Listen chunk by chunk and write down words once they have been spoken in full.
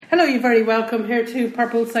Hello, you're very welcome here to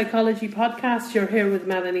Purple Psychology Podcast. You're here with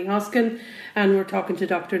Melanie Hoskin and we're talking to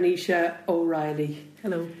Dr. Nisha O'Reilly.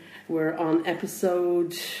 Hello. We're on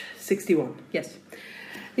episode 61. Yes.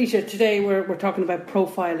 Nisha, today we're talking about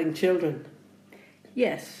profiling children.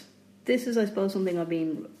 Yes. This is, I suppose, something I've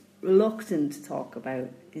been reluctant to talk about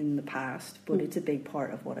in the past, but it's a big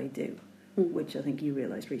part of what I do, which I think you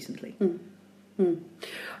realised recently.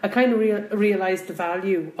 I kind of realised the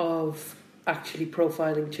value of actually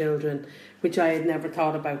profiling children, which I had never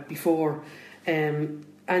thought about before. And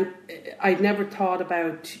I'd never thought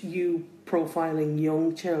about you profiling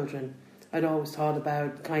young children. I'd always thought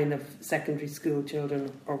about kind of secondary school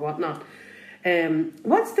children or whatnot.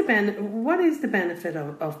 What is the benefit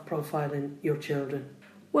of profiling your children?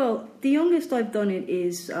 Well, the youngest I've done it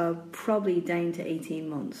is probably down to 18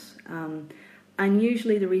 months. And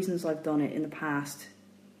usually the reasons I've done it in the past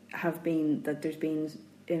have been that there's been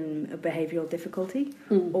a behavioural difficulty,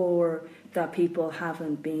 or that people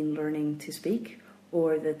haven't been learning to speak,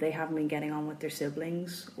 or that they haven't been getting on with their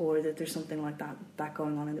siblings, or that there's something like that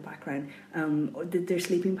going on in the background, or that their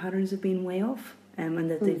sleeping patterns have been way off, and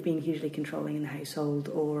that they've been hugely controlling in the household,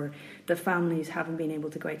 or the families haven't been able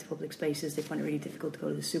to go out to public spaces. They find it really difficult to go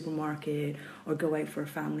to the supermarket or go out for a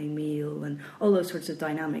family meal, and all those sorts of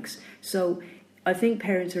dynamics. So I think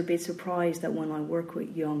parents are a bit surprised that when I work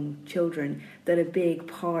with young children, that a big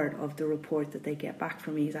part of the report that they get back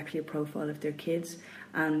from me is actually a profile of their kids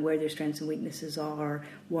and where their strengths and weaknesses are,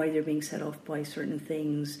 why they're being set off by certain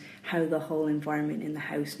things, how the whole environment in the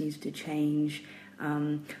house needs to change.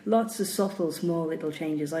 Lots of subtle, small little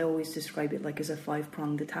changes. I always describe it like as a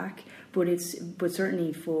 5-pronged attack, but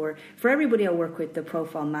certainly for everybody I work with, the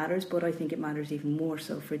profile matters, but I think it matters even more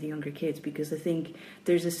so for the younger kids, because I think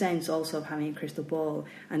there's a sense also of having a crystal ball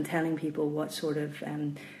and telling people what sort of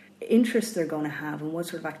interests they're going to have and what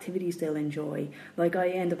sort of activities they'll enjoy. Like, I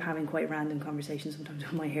end up having quite random conversations sometimes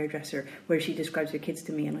with my hairdresser where she describes her kids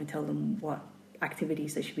to me and I tell them what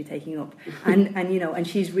activities they should be taking up, and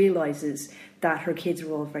she realizes that her kids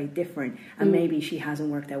are all very different, and maybe she hasn't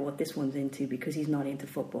worked out what this one's into because he's not into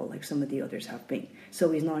football like some of the others have been, so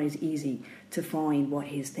he's not as easy to find what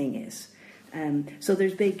his thing is. So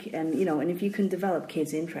there's big, and if you can develop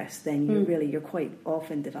kids' interests, then you're quite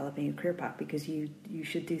often developing a career path, because you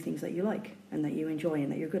should do things that you like and that you enjoy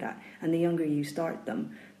and that you're good at, and the younger you start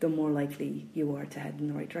them, the more likely you are to head in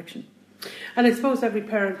the right direction. And I suppose every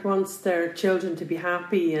parent wants their children to be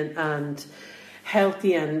happy and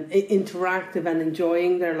healthy and interactive and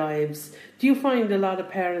enjoying their lives. Do you find a lot of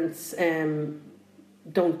parents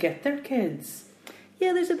don't get their kids?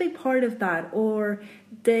 Yeah, there's a big part of that, or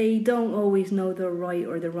they don't always know the right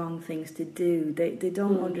or the wrong things to do. They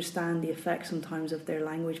don't understand the effect sometimes of their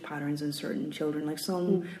language patterns in certain children. Like,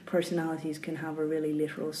 some personalities can have a really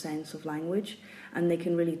literal sense of language, and they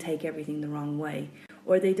can really take everything the wrong way.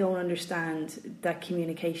 Or they don't understand that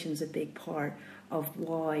communication is a big part of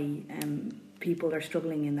why people are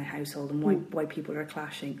struggling in the household and why people are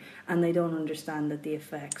clashing. And they don't understand that the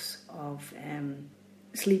effects of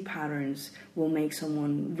sleep patterns will make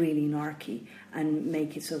someone really narky and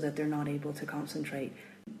make it so that they're not able to concentrate,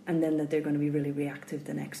 and then that they're going to be really reactive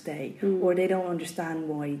the next day. Or they don't understand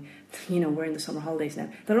why, we're in the summer holidays now,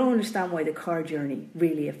 they don't understand why the car journey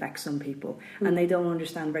really affects some people, and they don't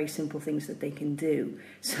understand very simple things that they can do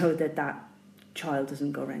so that child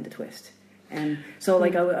doesn't go around a twist. And so,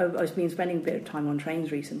 like, I've been spending a bit of time on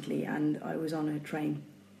trains recently, and I was on a train,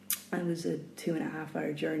 and it was a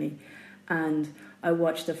 2.5-hour journey, and I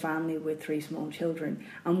watched a family with 3 small children,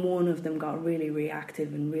 and one of them got really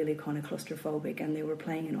reactive and really kind of claustrophobic, and they were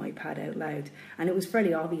playing an iPad out loud, and it was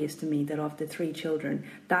fairly obvious to me that of the 3 children,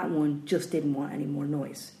 that one just didn't want any more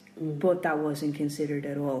noise. But that wasn't considered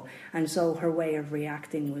at all, and so her way of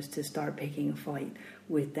reacting was to start picking a fight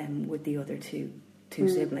with the other two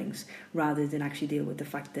siblings, rather than actually deal with the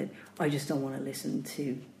fact that I just don't want to listen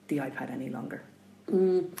to the iPad any longer.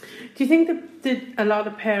 Do you think that a lot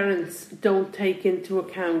of parents don't take into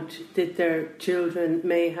account that their children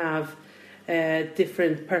may have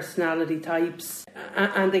different personality types,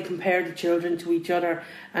 and they compare the children to each other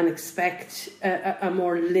and expect a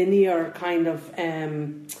more linear kind of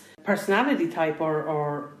personality type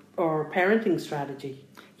or parenting strategy?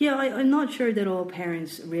 Yeah, I'm not sure that all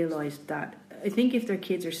parents realise that. I think if their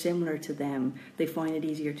kids are similar to them, they find it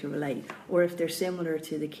easier to relate. Or if they're similar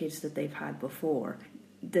to the kids that they've had before,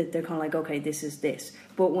 that they're kind of like, okay, this is this.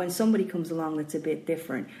 But when somebody comes along that's a bit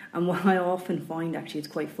different, and what I often find, actually, it's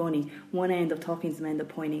quite funny, when I end up talking to them, I end up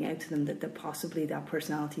pointing out to them that possibly that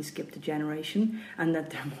personality skipped a generation, and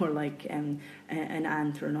that they're more like an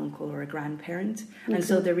aunt or an uncle or a grandparent. Okay. And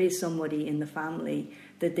so there is somebody in the family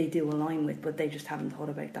that they do align with, but they just haven't thought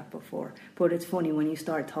about that before. But it's funny when you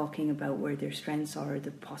start talking about where their strengths are,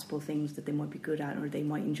 the possible things that they might be good at or they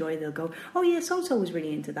might enjoy, they'll go, oh yeah, so-and-so was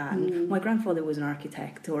really into that, and my grandfather was an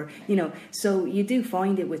architect, or, you know, so you do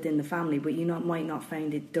find it within the family, but you might not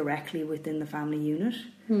find it directly within the family unit.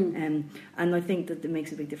 And I think that it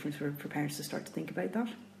makes a big difference for parents to start to think about that.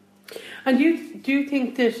 And do you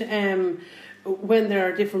think that when there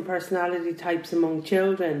are different personality types among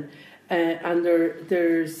children, and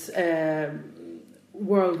there's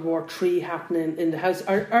World War III happening in the house,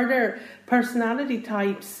 are there personality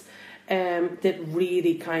types that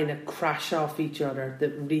really kind of crash off each other,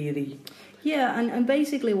 that really... Yeah, and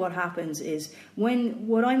basically what happens is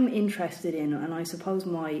what I'm interested in, and I suppose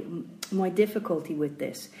my difficulty with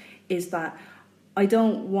this is that I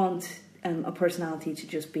don't want a personality to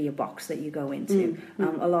just be a box that you go into.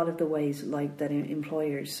 A lot of the ways like that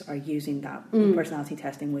employers are using that personality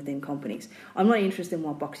testing within companies. I'm not interested in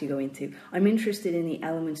what box you go into. I'm interested in the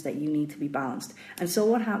elements that you need to be balanced. And so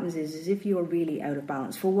what happens is if you are really out of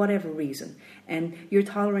balance for whatever reason, and your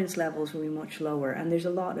tolerance levels will be much lower, and there's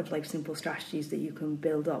a lot of like simple strategies that you can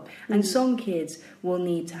build up. And some kids will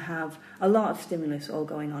need to have a lot of stimulus all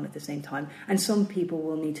going on at the same time, and some people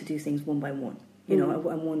will need to do things one by one. You know,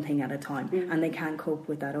 and one thing at a time, and they can't cope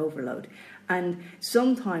with that overload. And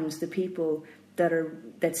sometimes the people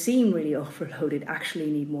that seem really overloaded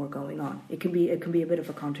actually need more going on. It can be a bit of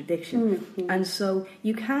a contradiction, and so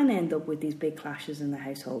you can end up with these big clashes in the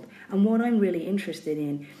household. And what I'm really interested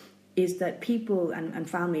in is that people and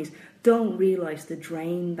families don't realise the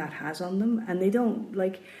drain that has on them, and they don't,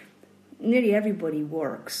 like, nearly everybody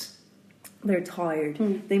works. They're tired.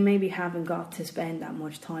 They maybe haven't got to spend that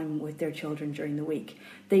much time with their children during the week.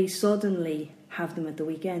 They suddenly have them at the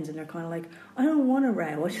weekends, and they're kind of like, I don't want to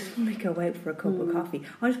row. I just want to go out for a cup of coffee.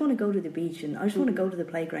 I just want to go to the beach, and I just want to go to the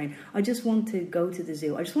playground. I just want to go to the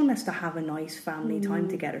zoo. I just want us to have a nice family time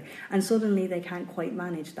together. And suddenly they can't quite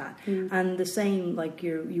manage that. And the same, like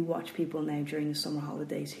you watch people now during the summer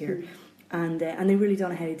holidays here. And they really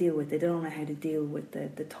don't know how to deal with it. They don't know how to deal with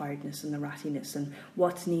the tiredness and the rattiness and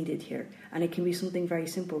what's needed here. And it can be something very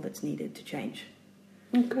simple that's needed to change.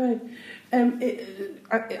 Okay.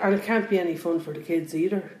 It can't be any fun for the kids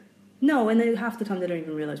either. No, and half the time they don't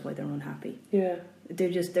even realise why they're unhappy. Yeah. They're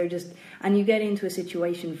just, and you get into a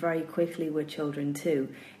situation very quickly with children too.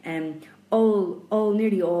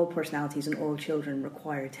 Nearly all personalities and all children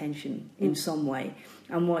require attention in some way,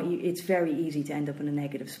 and it's very easy to end up in a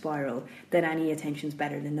negative spiral that any attention's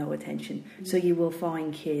better than no attention. So you will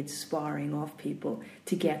find kids sparring off people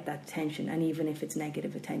to get that attention, and even if it's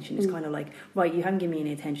negative attention, it's kind of like, right, you haven't given me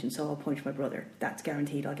any attention, so I'll punch my brother. That's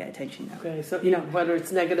guaranteed. I'll get attention now. Okay, so you know whether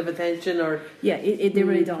it's negative attention or they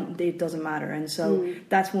really don't. It doesn't matter, and so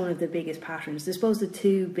that's one of the biggest patterns. I suppose the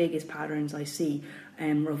two biggest patterns I see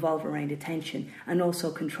revolve around attention and also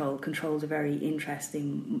control. Control is a very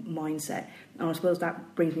interesting mindset. And I suppose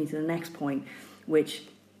that brings me to the next point, which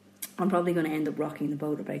I'm probably going to end up rocking the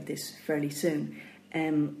boat about this fairly soon.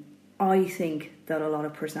 I think that a lot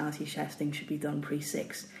of personality testing should be done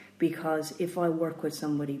pre-6, because if I work with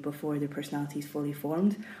somebody before their personality is fully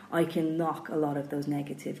formed, I can knock a lot of those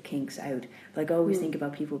negative kinks out. Like I always think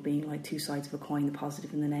about people being like two sides of a coin, the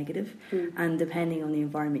positive and the negative. And depending on the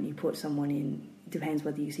environment you put someone in, depends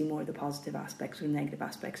whether you see more of the positive aspects or the negative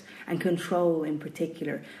aspects. And control in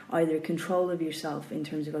particular, either control of yourself in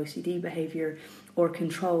terms of OCD behaviour or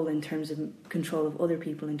control in terms of control of other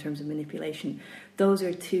people in terms of manipulation. Those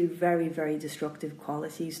are two very, very destructive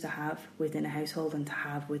qualities to have within a household and to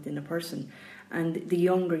have within a person. And the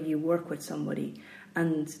younger you work with somebody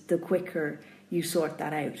and the quicker you sort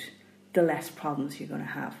that out, the less problems you're going to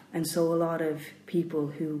have. And so a lot of people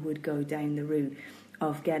who would go down the route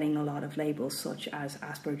of getting a lot of labels such as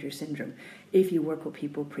Asperger's syndrome, if you work with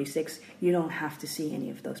people pre-6, you don't have to see any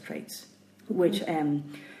of those traits, which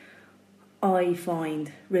I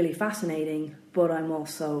find really fascinating, but I'm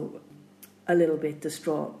also a little bit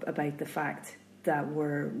distraught about the fact that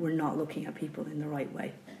we're not looking at people in the right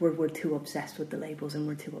way. We're too obsessed with the labels, and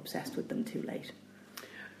we're too obsessed with them too late.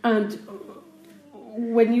 And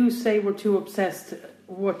when you say we're too obsessed,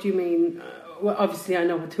 what do you mean? Well, obviously I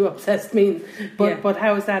know what too obsessed means, but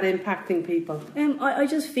how is that impacting people? I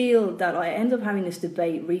just feel that I end up having this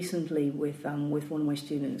debate recently with one of my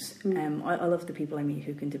students. I love the people I meet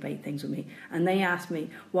who can debate things with me, and they asked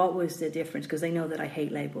me what was the difference, because they know that I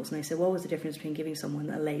hate labels, and they said, what was the difference between giving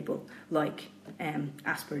someone a label like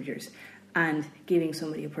Asperger's and giving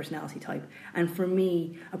somebody a personality type? And for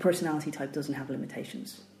me, a personality type doesn't have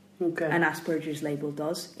limitations. Okay. An Asperger's label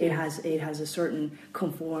does. It has a certain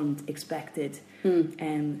conformed, expected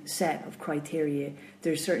set of criteria.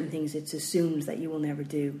 There's certain things it's assumed that you will never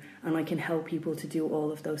do, and I can help people to do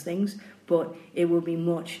all of those things. But it will be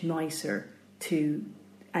much nicer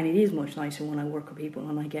and it is much nicer when I work with people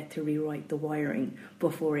and I get to rewrite the wiring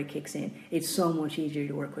before it kicks in. It's so much easier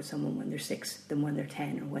to work with someone when they're 6 than when they're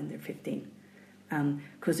 10 or when they're 15.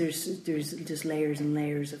 Because there's just layers and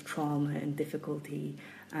layers of trauma and difficulty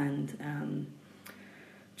and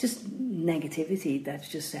just negativity that's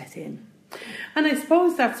just set in. And I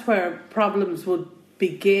suppose that's where problems would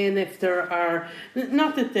begin if there are,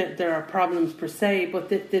 not that there are problems per se, but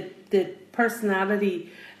the personality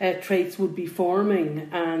traits would be forming,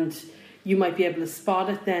 and you might be able to spot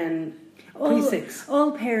it then.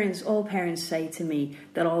 All parents say to me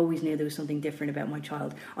that I always knew there was something different about my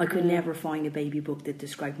child. I could never find a baby book that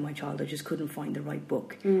described my child. I just couldn't find the right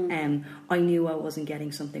book. I knew I wasn't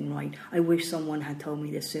getting something right. I wish someone had told me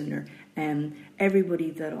this sooner. Everybody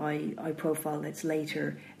that I profile that's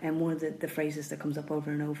later, and one of the phrases that comes up over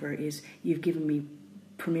and over is, "You've given me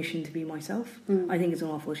permission to be myself." I think it's an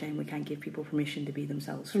awful shame we can't give people permission to be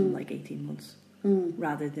themselves from like 18 months.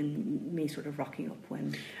 Rather than me sort of rocking up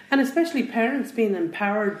when... And especially parents being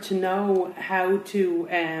empowered to know how to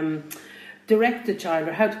direct the child,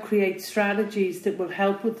 or how to create strategies that will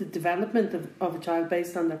help with the development of a child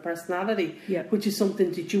based on their personality, which is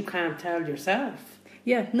something that you can't tell yourself.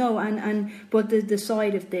 Yeah, no, but the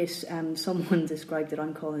side of this, someone described it,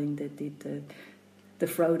 I'm calling the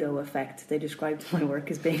Frodo effect. They described my work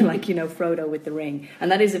as being like, Frodo with the ring.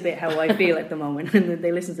 And that is a bit how I feel at the moment. And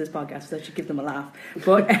they listen to this podcast, so I should give them a laugh.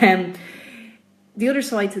 But the other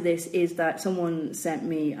side to this is that someone sent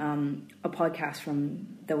me a podcast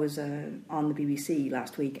that was on the BBC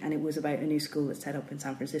last week, and it was about a new school that's set up in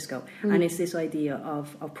San Francisco. And it's this idea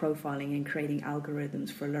of profiling and creating algorithms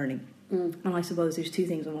for learning. And I suppose there's two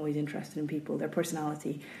things I'm always interested in people: their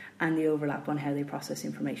personality and the overlap on how they process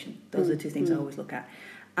information. Those are the two things I always look at.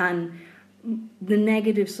 And the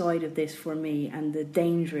negative side of this for me, and the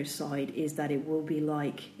dangerous side, is that it will be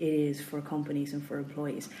like it is for companies and for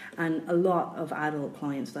employees. And a lot of adult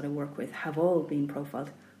clients that I work with have all been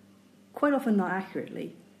profiled, quite often not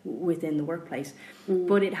accurately, within the workplace.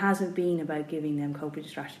 But it hasn't been about giving them coping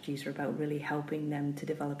strategies or about really helping them to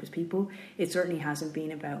develop as people. It certainly hasn't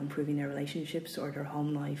been about improving their relationships or their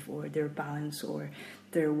home life or their balance or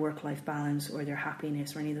their work-life balance or their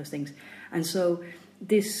happiness or any of those things. And so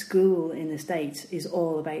this school in the States is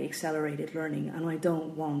all about accelerated learning, and I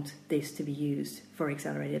don't want this to be used for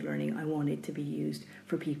accelerated learning. I want it to be used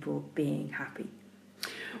for people being happy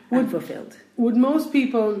and fulfilled. Would most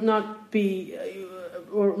people not be...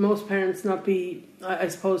 or most parents not be, I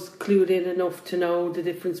suppose, clued in enough to know the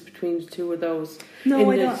difference between the two of those?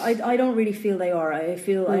 No, I don't really feel they are. I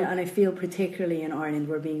feel particularly in Ireland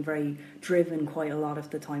we're being very driven quite a lot of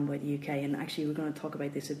the time by the UK. And actually, we're going to talk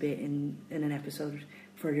about this a bit in an episode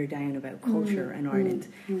further down about culture in Ireland.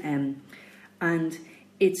 And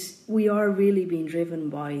we are really being driven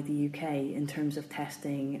by the UK in terms of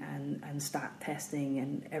testing and stat testing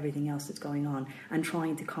and everything else that's going on, and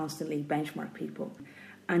trying to constantly benchmark people,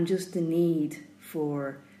 and just the need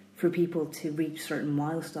for people to reach certain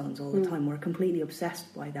milestones all the time. We're completely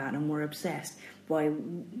obsessed by that, and we're obsessed by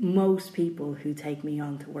most people who take me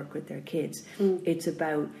on to work with their kids. It's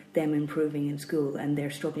about them improving in school, and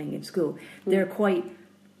they're struggling in school. They're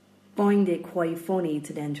find it quite funny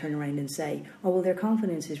to then turn around and say, oh, well, their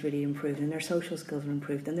confidence is really improved and their social skills are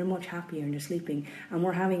improved and they're much happier and they're sleeping and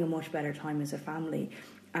we're having a much better time as a family,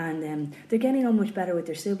 and they're getting on much better with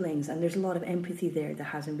their siblings, and there's a lot of empathy there that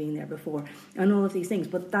hasn't been there before, and all of these things.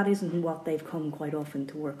 But that isn't what they've come quite often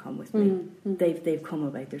to work on with me. They've come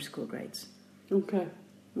about their school grades. Okay.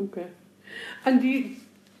 And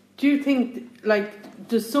do you think,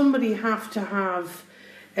 does somebody have to have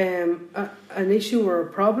an issue or a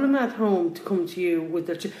problem at home to come to you with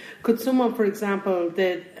their child? Could someone, for example,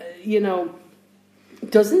 that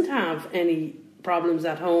doesn't have any problems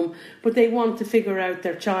at home, but they want to figure out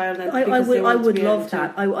their child, and I would love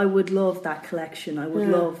that. I would love that collection. I would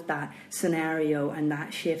love that scenario and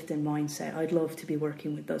that shift in mindset. I'd love to be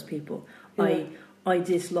working with those people. I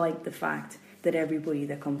dislike the fact that everybody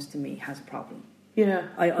that comes to me has a problem.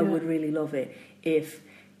 I would really love it if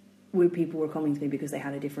people were coming to me because they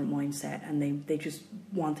had a different mindset and they just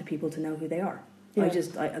wanted people to know who they are. I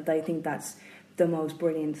think that's the most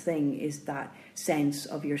brilliant thing, is that sense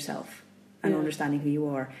of yourself and understanding who you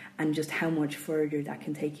are, and just how much further that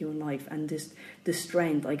can take you in life, and just the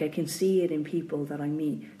strength. I can see it in people that I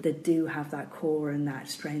meet that do have that core and that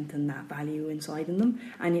strength and that value inside in them,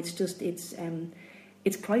 and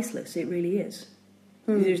it's priceless. It really is.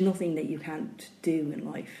 There's nothing that you can't do in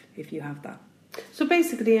life if you have that. So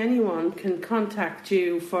basically anyone can contact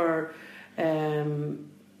you for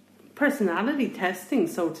personality testing,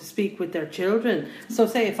 so to speak, with their children. So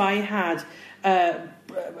say if I had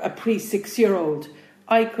a pre-6-year-old,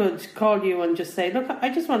 I could call you and just say, look, I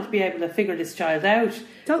just want to be able to figure this child out.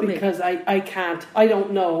 Totally. Because I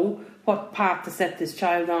don't know what path to set this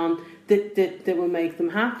child on that will make them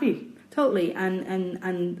happy. Totally,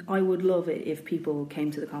 and I would love it if people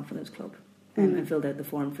came to the Confidence Club and filled out the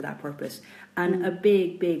form for that purpose. And a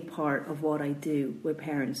big part of what I do with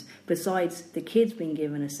parents, besides the kids being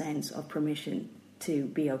given a sense of permission to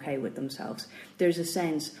be okay with themselves, there's a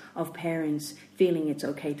sense of parents feeling it's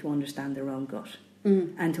okay to understand their own gut.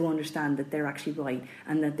 And to understand that they're actually right,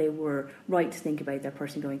 and that they were right to think about that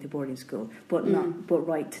person going to boarding school, but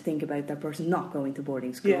right to think about that person not going to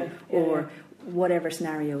boarding school, or whatever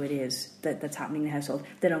scenario it is that's happening in the household.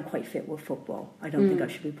 They don't quite fit with football. I don't think I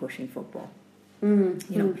should be pushing football.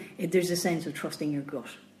 There's a sense of trusting your gut.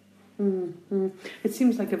 It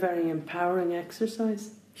seems like a very empowering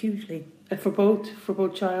exercise. Hugely. For both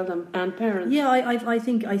child and parents. Yeah, I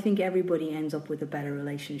think everybody ends up with a better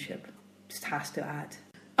relationship. Just has to add.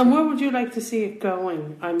 And where would you like to see it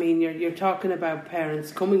going? I mean, you're talking about parents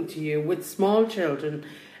coming to you with small children.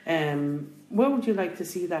 Where would you like to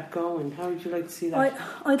see that going? How would you like to see that?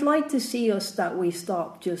 I'd like to see us that we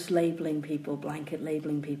stop just labelling people, blanket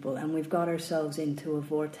labelling people, and we've got ourselves into a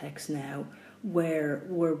vortex now where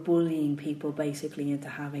we're bullying people basically into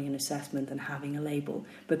having an assessment and having a label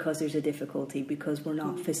because there's a difficulty, because we're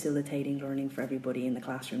not facilitating learning for everybody in the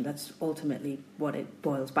classroom. That's ultimately what it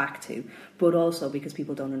boils back to. But also because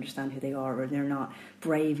people don't understand who they are, or they're not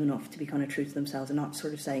brave enough to be kind of true to themselves and not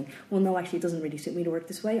sort of saying, well, no, actually it doesn't really suit me to work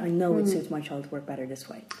this way. I know it suits my child to work better this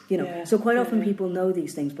way. So quite often people know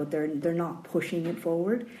these things, but they're not pushing it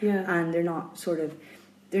forward, and they're not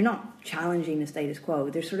challenging the status quo.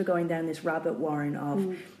 They're sort of going down this rabbit warren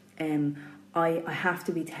of, I have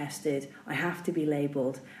to be tested, I have to be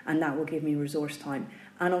labelled, and that will give me resource time.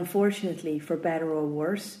 And unfortunately, for better or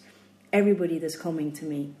worse, everybody that's coming to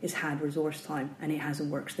me has had resource time and it hasn't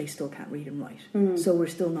worked. They still can't read and write. So we're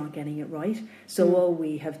still not getting it right. So all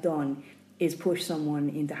we have done is push someone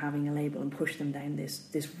into having a label and push them down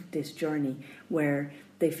this journey where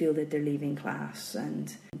they feel that they're leaving class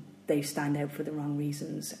and they stand out for the wrong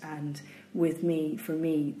reasons. And for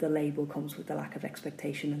me, the label comes with the lack of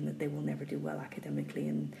expectation and that they will never do well academically.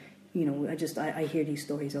 And, I hear these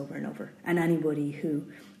stories over and over. And anybody who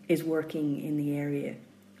is working in the area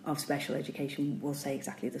of special education will say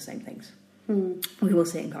exactly the same things. We will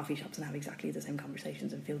sit in coffee shops and have exactly the same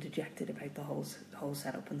conversations and feel dejected about the whole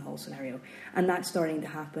setup and the whole scenario. And that's starting to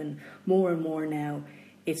happen more and more now.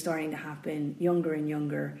 It's starting to happen younger and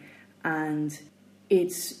younger. And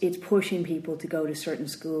it's pushing people to go to certain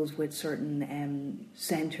schools with certain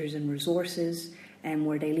centres and resources, and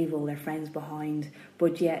where they leave all their friends behind,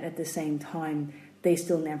 but yet at the same time they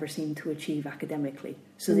still never seem to achieve academically.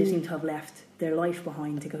 So they seem to have left their life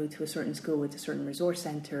behind to go to a certain school with a certain resource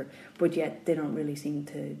centre, but yet they don't really seem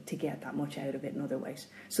to get that much out of it in other ways.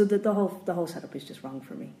 So the whole setup is just wrong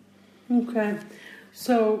for me. Okay,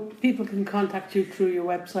 so people can contact you through your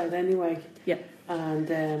website anyway. Yeah.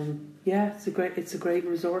 And it's a great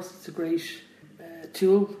resource. It's a great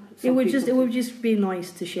tool. It would just be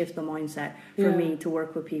nice to shift the mindset for me to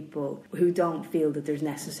work with people who don't feel that there's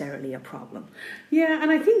necessarily a problem. Yeah,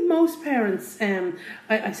 and I think most parents,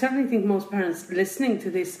 I certainly think most parents listening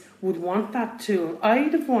to this would want that tool.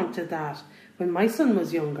 I'd have wanted that when my son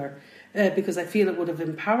was younger, because I feel it would have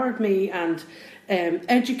empowered me and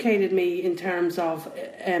educated me in terms of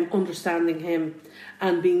understanding him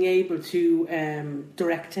and being able to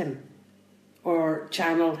direct him or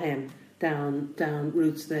channel him down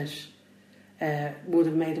routes that would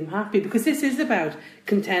have made him happy, because this is about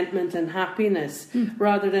contentment and happiness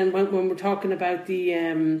rather than when we're talking about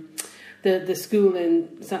the school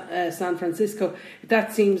in San Francisco.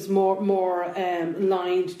 That seems more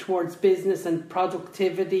lined towards business and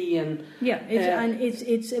productivity and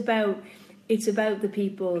it's about the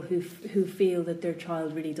people who feel that their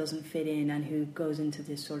child really doesn't fit in and who goes into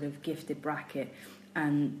this sort of gifted bracket,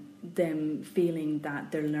 and them feeling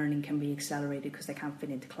that their learning can be accelerated because they can't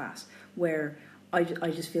fit into class. Where I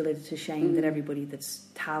just feel that it's a shame that everybody that's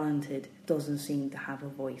talented doesn't seem to have a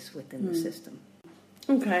voice within the system.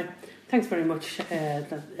 Okay, thanks very much,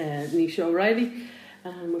 Nisha O'Reilly,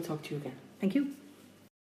 and we'll talk to you again. Thank you.